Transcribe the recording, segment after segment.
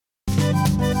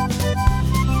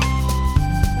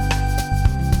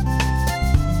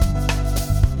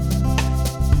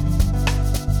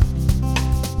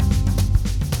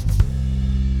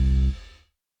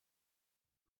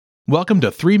Welcome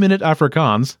to 3-Minute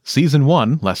Afrikaans, Season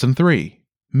 1, Lesson 3,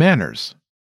 Manners.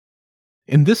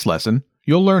 In this lesson,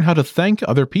 you'll learn how to thank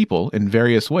other people in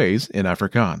various ways in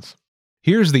Afrikaans.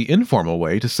 Here's the informal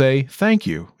way to say thank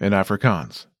you in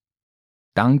Afrikaans.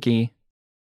 Dankie,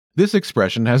 This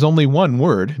expression has only one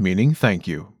word meaning thank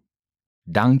you.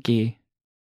 dankie,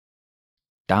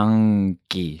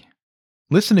 dankie,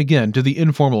 Listen again to the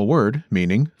informal word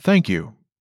meaning thank you.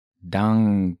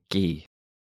 dankie,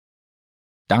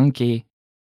 dankie,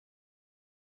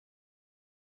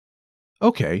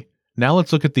 Okay, now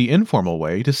let's look at the informal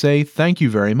way to say thank you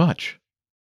very much.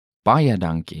 baie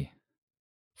dankie,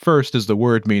 First is the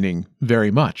word meaning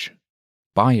very much.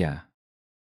 baie,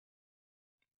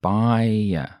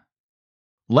 baie,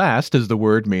 Last is the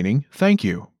word meaning thank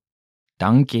you.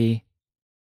 dankie,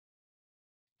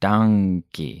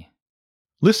 dankie,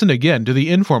 Listen again to the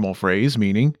informal phrase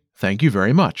meaning thank you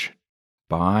very much.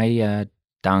 baie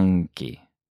dankie,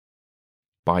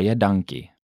 baie dankie.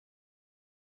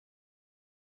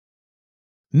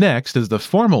 Next is the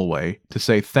formal way to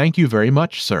say thank you very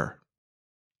much, sir.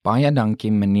 Baie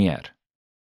dankie meneer,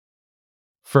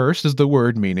 First is the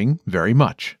word meaning very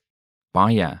much.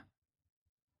 baie,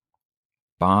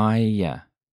 baie,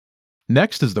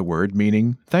 Next is the word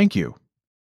meaning thank you.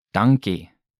 dankie,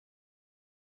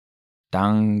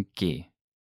 dankie,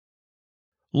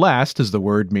 Last is the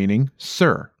word meaning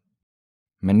sir.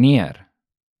 meneer,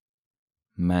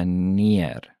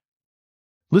 meneer,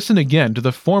 Listen again to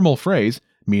the formal phrase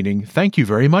meaning thank you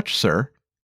very much, sir.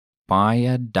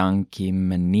 baie dankie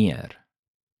meneer,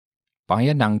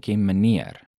 baie dankie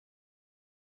meneer.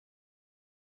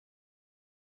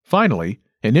 Finally,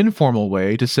 an informal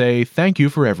way to say thank you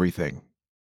for everything.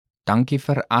 Dankie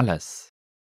vir alles.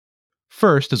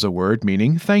 First is a word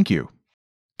meaning thank you.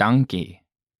 Dankie.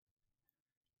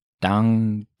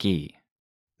 Dankie.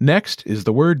 Next is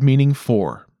the word meaning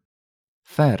for.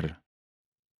 Vir.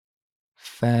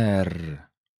 Vir.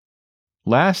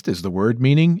 Last is the word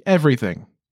meaning everything.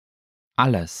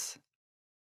 Alles.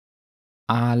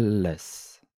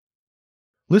 Alles.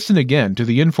 Listen again to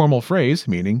the informal phrase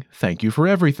meaning thank you for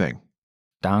everything.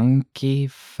 Dankie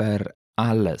vir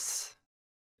alles.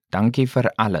 Dankie vir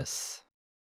alles.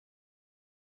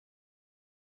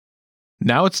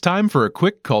 Now it's time for a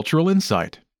quick cultural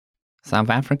insight. South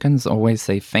Africans always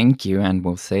say thank you and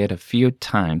will say it a few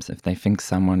times if they think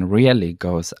someone really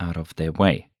goes out of their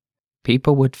way.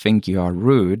 People would think you are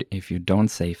rude if you don't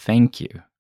say thank you.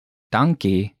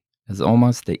 Dankie is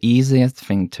almost the easiest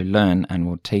thing to learn and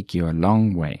will take you a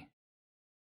long way.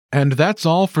 And that's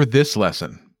all for this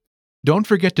lesson. Don't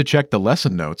forget to check the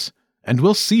lesson notes, and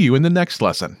we'll see you in the next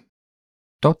lesson.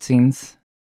 Tot ziens!